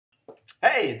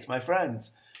Hey, it's my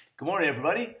friends. Good morning,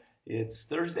 everybody. It's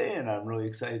Thursday, and I'm really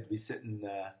excited to be sitting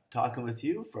talking with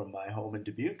you from my home in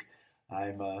Dubuque.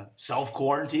 I'm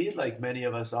self-quarantined, like many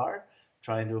of us are,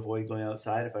 trying to avoid going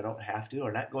outside if I don't have to,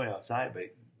 or not going outside,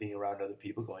 but being around other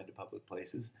people, going to public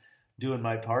places, doing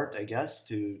my part, I guess,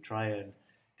 to try and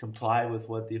comply with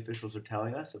what the officials are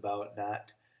telling us about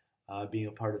not being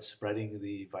a part of spreading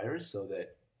the virus so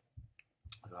that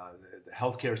the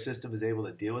healthcare system is able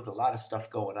to deal with a lot of stuff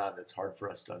going on that's hard for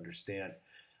us to understand.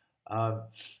 Um,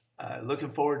 Looking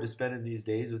forward to spending these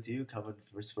days with you, coming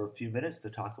for a few minutes to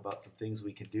talk about some things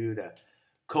we can do to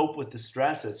cope with the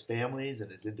stress as families and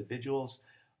as individuals,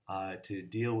 to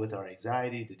deal with our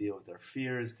anxiety, to deal with our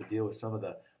fears, to deal with some of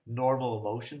the normal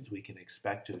emotions we can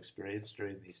expect to experience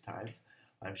during these times.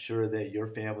 I'm sure that your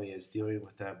family is dealing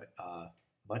with them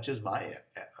much as my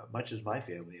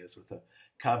family is, with a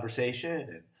conversation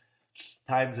and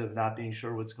times of not being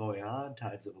sure what's going on,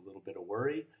 times of a little bit of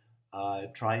worry,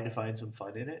 trying to find some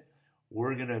fun in it.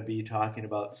 We're going to be talking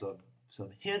about some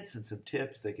hints and some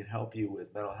tips that can help you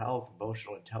with mental health,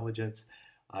 emotional intelligence,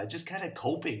 just kind of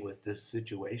coping with this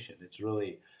situation. It's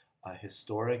really a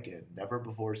historic and never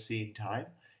before seen time.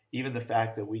 Even the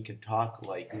fact that we can talk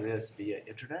like this via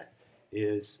internet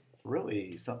is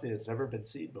really something that's never been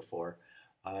seen before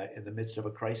in the midst of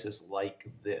a crisis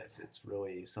like this. It's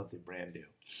really something brand new.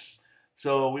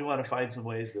 So we want to find some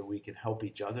ways that we can help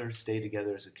each other, stay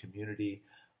together as a community,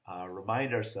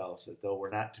 remind ourselves that though we're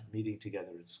not meeting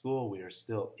together in school, we are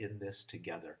still in this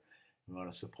together. We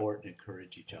want to support and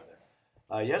encourage each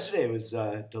other. Yesterday was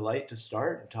a delight to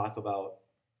start and talk about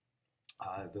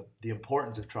the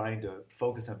importance of trying to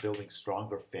focus on building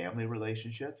stronger family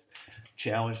relationships,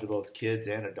 challenge to both kids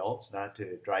and adults not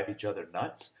to drive each other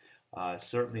nuts.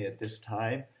 Certainly at this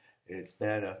time, it's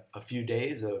been a few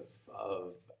days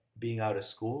of being out of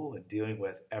school and dealing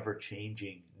with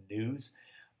ever-changing news.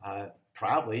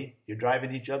 Probably you're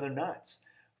driving each other nuts.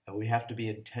 And we have to be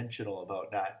intentional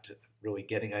about not really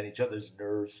getting on each other's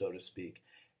nerves, so to speak,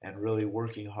 and really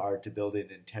working hard to build an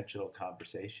intentional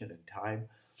conversation and time.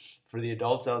 For the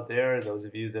adults out there, those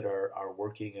of you that are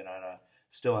working and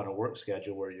still on a work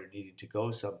schedule where you're needing to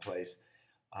go someplace,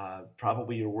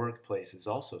 probably your workplace is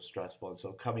also stressful. And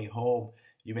so coming home,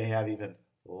 you may have even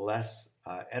less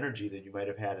energy than you might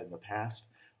have had in the past.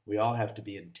 We all have to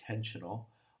be intentional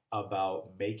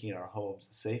about making our homes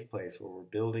a safe place where we're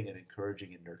building and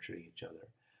encouraging and nurturing each other.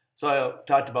 So I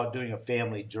talked about doing a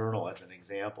family journal as an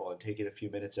example and taking a few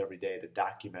minutes every day to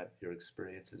document your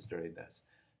experiences during this.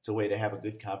 It's a way to have a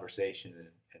good conversation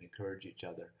and encourage each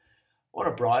other. I want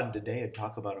to broaden today and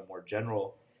talk about a more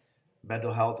general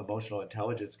mental health, emotional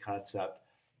intelligence concept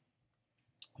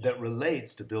that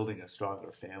relates to building a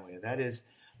stronger family. And that is,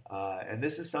 and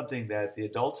this is something that the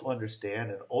adults will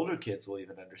understand and older kids will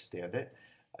even understand it.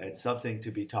 It's something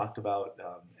to be talked about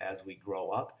as we grow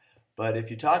up. But if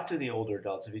you talk to the older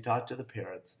adults, if you talk to the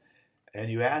parents,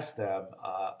 and you ask them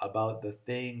about the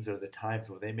things or the times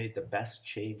where they made the best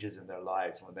changes in their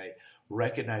lives, when they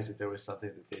recognized that there was something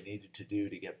that they needed to do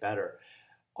to get better,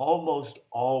 almost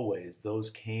always those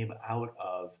came out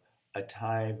of a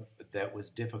time that was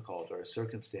difficult or a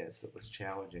circumstance that was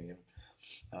challenging. And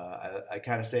I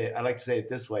like to say it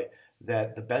this way,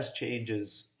 that the best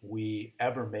changes we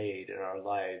ever made in our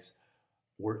lives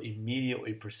were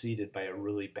immediately preceded by a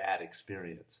really bad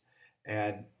experience.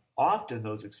 And often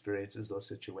those experiences, those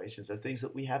situations, are things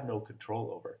that we have no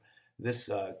control over. This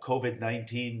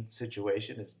COVID-19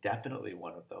 situation is definitely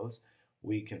one of those.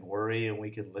 We can worry and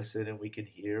we can listen and we can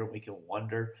hear and we can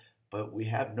wonder, but we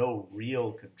have no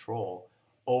real control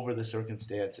over the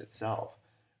circumstance itself.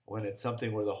 When it's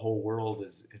something where the whole world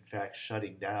is in fact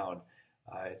shutting down,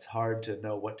 it's hard to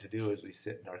know what to do as we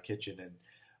sit in our kitchen and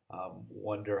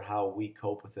wonder how we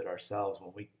cope with it ourselves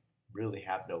when we really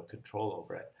have no control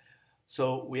over it.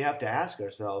 So we have to ask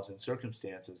ourselves, in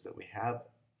circumstances that we have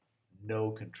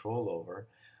no control over,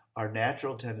 our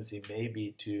natural tendency may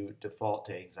be to default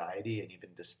to anxiety and even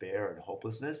despair and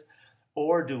hopelessness,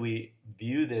 or do we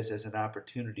view this as an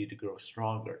opportunity to grow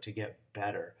stronger, to get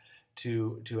better,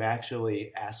 to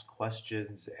actually ask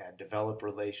questions and develop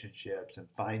relationships and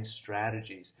find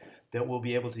strategies that we'll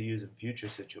be able to use in future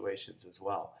situations as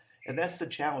well? And that's the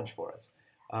challenge for us.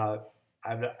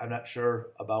 I'm not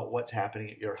sure about what's happening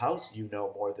at your house. You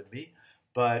know more than me,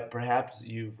 but perhaps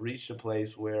you've reached a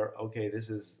place where, okay, this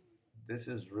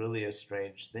is really a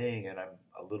strange thing, and I'm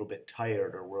a little bit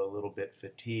tired, or we're a little bit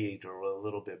fatigued, or we're a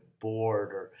little bit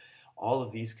bored, or all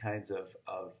of these kinds of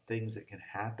things that can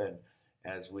happen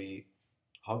as we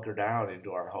hunker down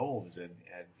into our homes and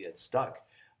get stuck,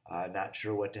 not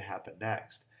sure what to happen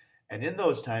next. And in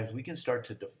those times, we can start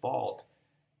to default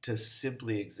to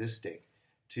simply existing.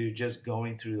 to just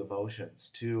going through the motions,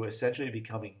 to essentially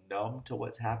becoming numb to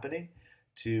what's happening,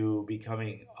 to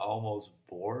becoming almost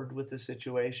bored with the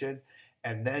situation,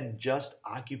 and then just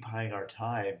occupying our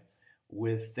time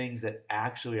with things that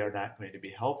actually are not going to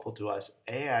be helpful to us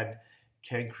and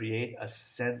can create a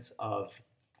sense of,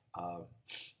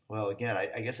 well, again,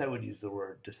 I guess I would use the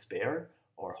word despair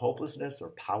or hopelessness or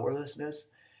powerlessness.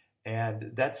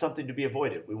 And that's something to be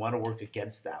avoided. We want to work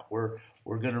against that. We're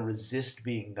going to resist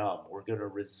being numb. We're going to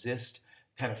resist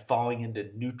kind of falling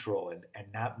into neutral and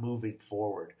not moving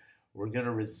forward. We're going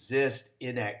to resist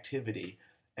inactivity,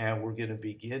 and we're going to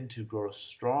begin to grow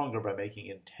stronger by making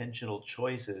intentional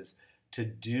choices to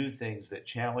do things that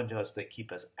challenge us, that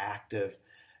keep us active,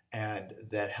 and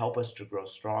that help us to grow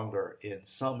stronger in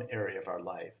some area of our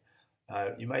life.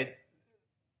 You might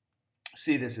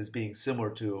see this as being similar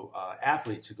to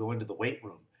athletes who go into the weight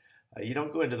room. You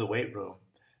don't go into the weight room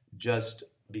just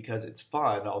because it's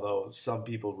fun, although some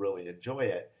people really enjoy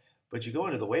it, but you go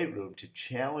into the weight room to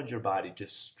challenge your body, to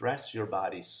stress your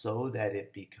body so that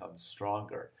it becomes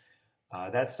stronger.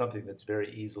 That's something that's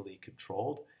very easily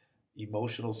controlled.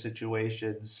 Emotional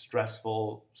situations,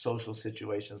 stressful social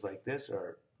situations like this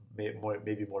are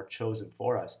maybe more chosen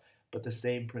for us, but the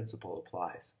same principle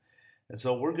applies. And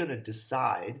so we're going to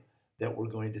decide that we're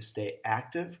going to stay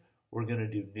active, we're going to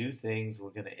do new things, we're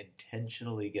going to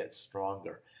intentionally get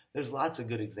stronger. There's lots of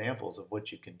good examples of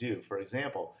what you can do. For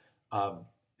example,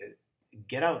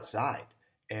 get outside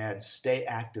and stay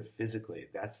active physically.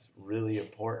 That's really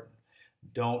important.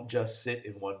 Don't just sit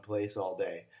in one place all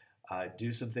day.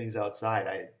 Do some things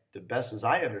outside. The best as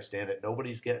I understand it,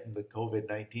 nobody's getting the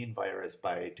COVID-19 virus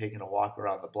by taking a walk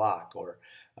around the block or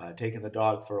taking the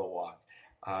dog for a walk.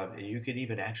 You can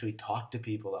even actually talk to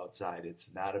people outside.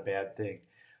 It's not a bad thing.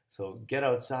 So get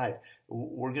outside.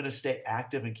 We're going to stay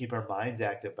active and keep our minds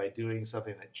active by doing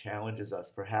something that challenges us.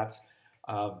 Perhaps,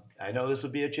 I know this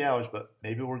would be a challenge, but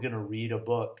maybe we're going to read a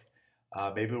book.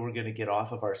 Maybe we're going to get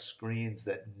off of our screens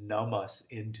that numb us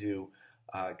into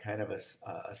kind of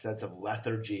a sense of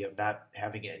lethargy, of not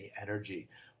having any energy.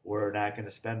 We're not going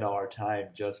to spend all our time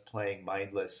just playing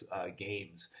mindless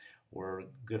games. We're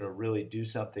going to really do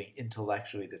something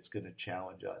intellectually that's going to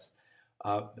challenge us.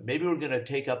 Maybe we're going to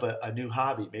take up a new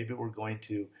hobby. Maybe we're going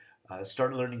to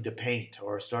start learning to paint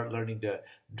or start learning to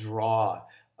draw.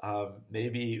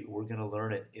 Maybe we're going to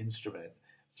learn an instrument.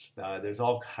 There's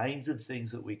all kinds of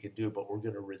things that we can do, but we're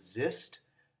going to resist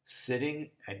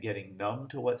sitting and getting numb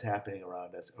to what's happening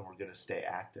around us, and we're going to stay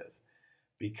active.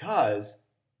 Because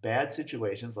bad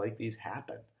situations like these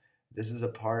happen. This is a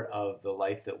part of the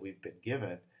life that we've been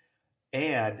given.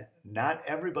 And not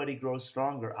everybody grows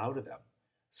stronger out of them.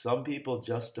 Some people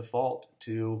just default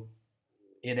to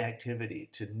inactivity,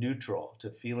 to neutral, to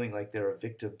feeling like they're a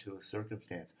victim to a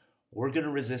circumstance. We're going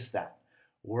to resist that.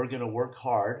 We're going to work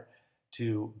hard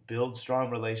to build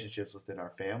strong relationships within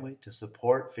our family, to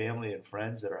support family and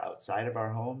friends that are outside of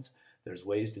our homes. There's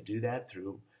ways to do that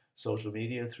through social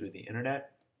media, through the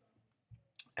internet.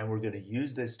 And we're going to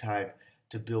use this time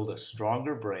to build a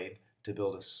stronger brain, to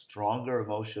build a stronger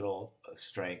emotional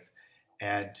strength,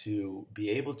 and to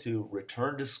be able to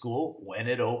return to school when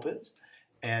it opens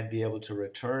and be able to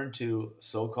return to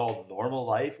so-called normal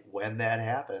life when that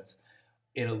happens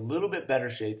in a little bit better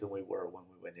shape than we were when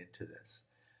we went into this.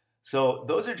 So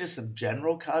those are just some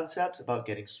general concepts about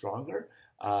getting stronger.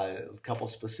 A couple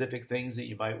specific things that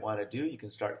you might want to do. You can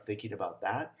start thinking about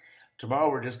that. Tomorrow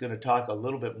we're just going to talk a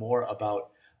little bit more about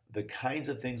the kinds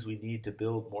of things we need to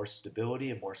build more stability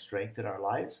and more strength in our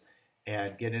lives,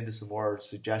 and get into some more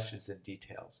suggestions and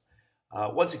details.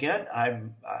 Once again,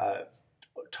 I'm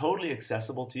totally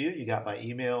accessible to you. You got my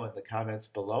email in the comments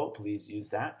below. Please use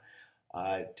that.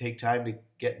 Take time to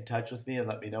get in touch with me and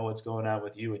let me know what's going on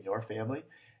with you and your family.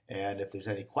 And if there's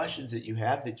any questions that you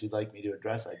have that you'd like me to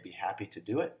address, I'd be happy to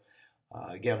do it.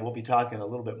 Again, we'll be talking a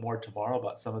little bit more tomorrow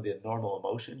about some of the normal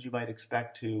emotions you might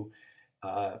expect to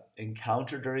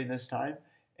encounter during this time,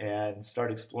 and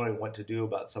start exploring what to do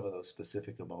about some of those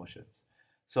specific emotions.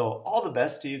 So all the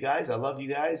best to you guys. I love you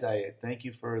guys. I thank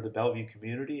you for the Bellevue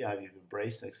community. You've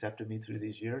embraced and accepted me through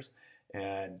these years,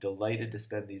 and delighted to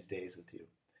spend these days with you.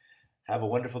 Have a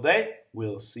wonderful day.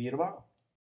 We'll see you tomorrow.